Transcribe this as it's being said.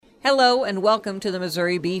Hello and welcome to the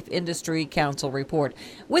Missouri Beef Industry Council Report.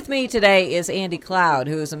 With me today is Andy Cloud,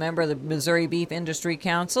 who is a member of the Missouri Beef Industry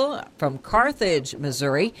Council from Carthage,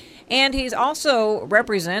 Missouri, and he also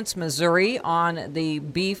represents Missouri on the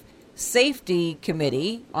Beef Safety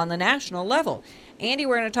Committee on the national level. Andy,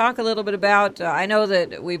 we're going to talk a little bit about, I know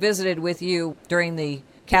that we visited with you during the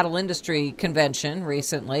Cattle Industry Convention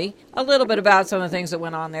recently, a little bit about some of the things that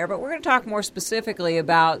went on there, but we're going to talk more specifically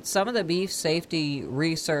about some of the beef safety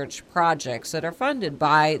research projects that are funded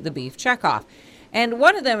by the Beef Checkoff. And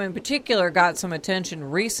one of them in particular got some attention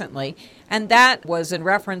recently, and that was in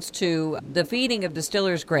reference to the feeding of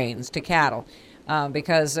distillers' grains to cattle,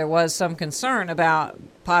 because there was some concern about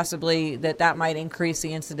possibly that might increase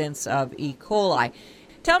the incidence of E. coli.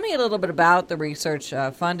 Tell me a little bit about the research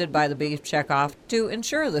funded by the Beef Checkoff to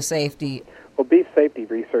ensure the safety. Well, beef safety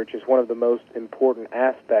research is one of the most important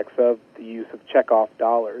aspects of the use of checkoff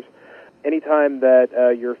dollars. Anytime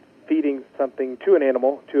that you're feeding something to an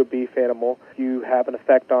animal, to a beef animal, you have an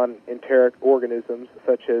effect on enteric organisms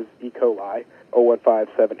such as E. coli,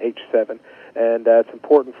 O157H7, and it's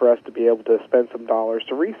important for us to be able to spend some dollars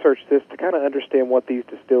to research this to kind of understand what these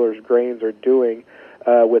distillers' grains are doing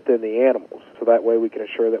within the animals, so that way we can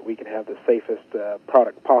assure that we can have the safest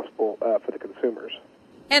product possible for the consumers.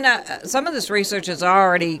 And some of this research has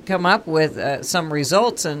already come up with some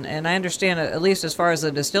results, and I understand, at least as far as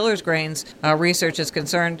the distillers' grains research is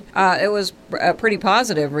concerned, it was pretty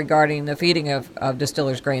positive regarding the feeding of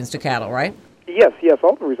distillers' grains to cattle, right? Yes,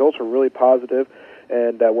 all the results are really positive,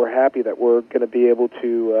 and we're happy that we're going to be able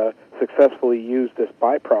to successfully use this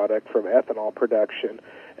byproduct from ethanol production.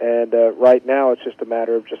 And right now, it's just a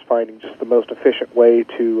matter of just finding just the most efficient way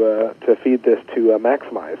to feed this to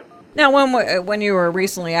maximize. Now, when you were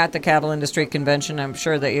recently at the Cattle Industry Convention, I'm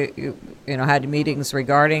sure that you had meetings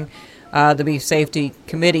regarding the Beef Safety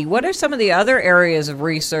Committee. What are some of the other areas of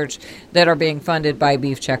research that are being funded by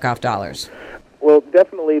Beef Checkoff dollars? Well,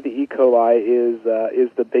 definitely the E. coli is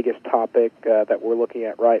the biggest topic that we're looking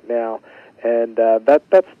at right now, and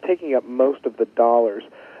that's taking up most of the dollars.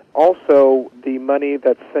 Also, the money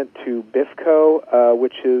that's sent to BIFCO,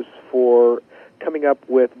 which is for coming up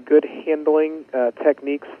with good handling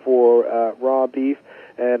techniques for raw beef,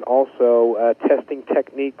 and also testing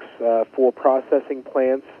techniques for processing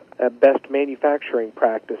plants, best manufacturing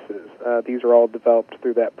practices. These are all developed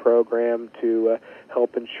through that program to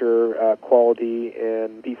help ensure quality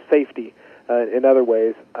and beef safety in other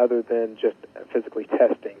ways other than just physically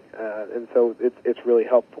testing. And so it's really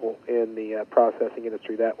helpful in the processing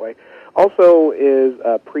industry that way. Also is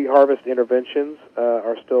pre-harvest interventions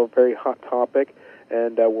are still a very hot topic,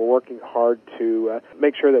 and we're working hard to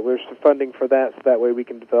make sure that there's funding for that, so that way we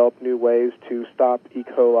can develop new ways to stop E.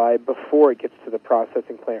 coli before it gets to the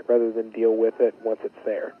processing plant rather than deal with it once it's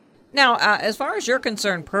there. Now, as far as you're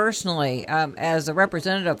concerned personally, as a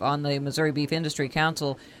representative on the Missouri Beef Industry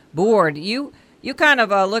Council board, you kind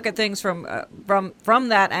of look at things from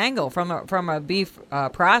that angle, from a beef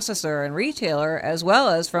processor and retailer, as well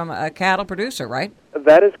as from a cattle producer, right?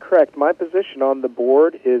 That is correct. My position on the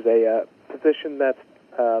board is a position that's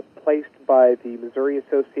placed by the Missouri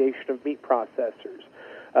Association of Meat Processors.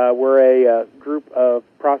 We're a group of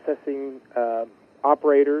processing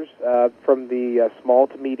operators from the small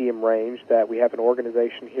to medium range that we have an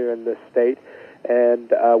organization here in this state,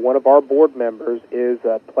 and one of our board members is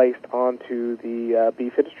placed onto the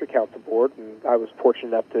Beef Industry Council board, and I was fortunate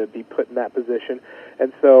enough to be put in that position.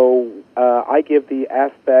 And so I give the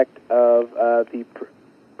aspect of the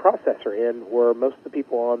processor end, where most of the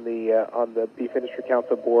people on the Beef Industry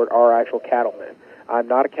Council board are actual cattlemen. I'm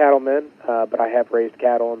not a cattleman, but I have raised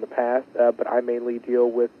cattle in the past. But I mainly deal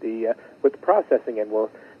with the processing end. We're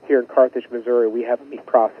here in Carthage, Missouri. We have a meat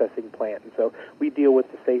processing plant, and so we deal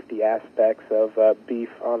with the safety aspects of beef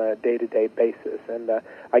on a day-to-day basis. And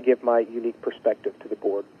I give my unique perspective to the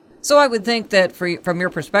board. So I would think that from your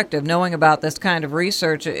perspective, knowing about this kind of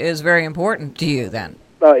research is very important to you then.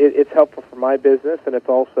 It's helpful for my business, and it's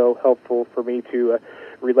also helpful for me to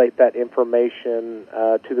relate that information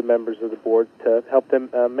to the members of the board to help them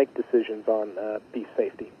make decisions on beef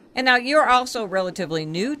safety. And now you're also relatively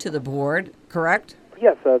new to the board, correct?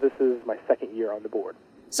 Yes, this is my second year on the board.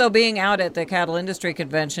 So being out at the Cattle Industry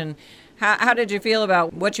Convention, how did you feel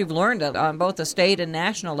about what you've learned on both the state and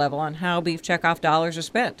national level on how Beef Checkoff dollars are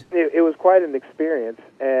spent? It was quite an experience,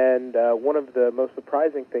 and one of the most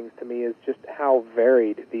surprising things to me is just how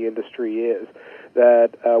varied the industry is.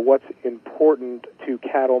 That what's important to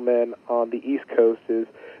cattlemen on the East Coast is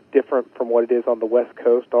different from what it is on the West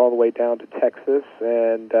Coast all the way down to Texas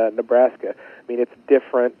and Nebraska. I mean, it's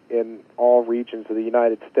different in all regions of the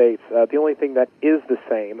United States. The only thing that is the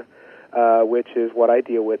same which is what I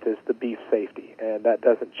deal with, is the beef safety. And that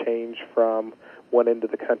doesn't change from one end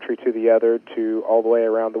of the country to the other to all the way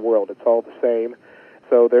around the world. It's all the same.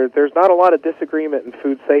 So there's not a lot of disagreement in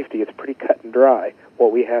food safety. It's pretty cut and dry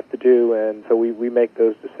what we have to do, and so we make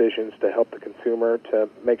those decisions to help the consumer to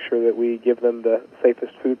make sure that we give them the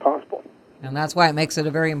safest food possible. And that's why it makes it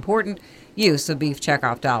a very important use of beef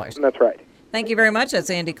checkoff dollars. That's right. Thank you very much. That's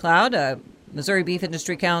Andy Cloud, a Missouri Beef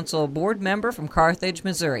Industry Council board member from Carthage,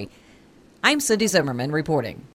 Missouri. I'm Cindy Zimmerman reporting.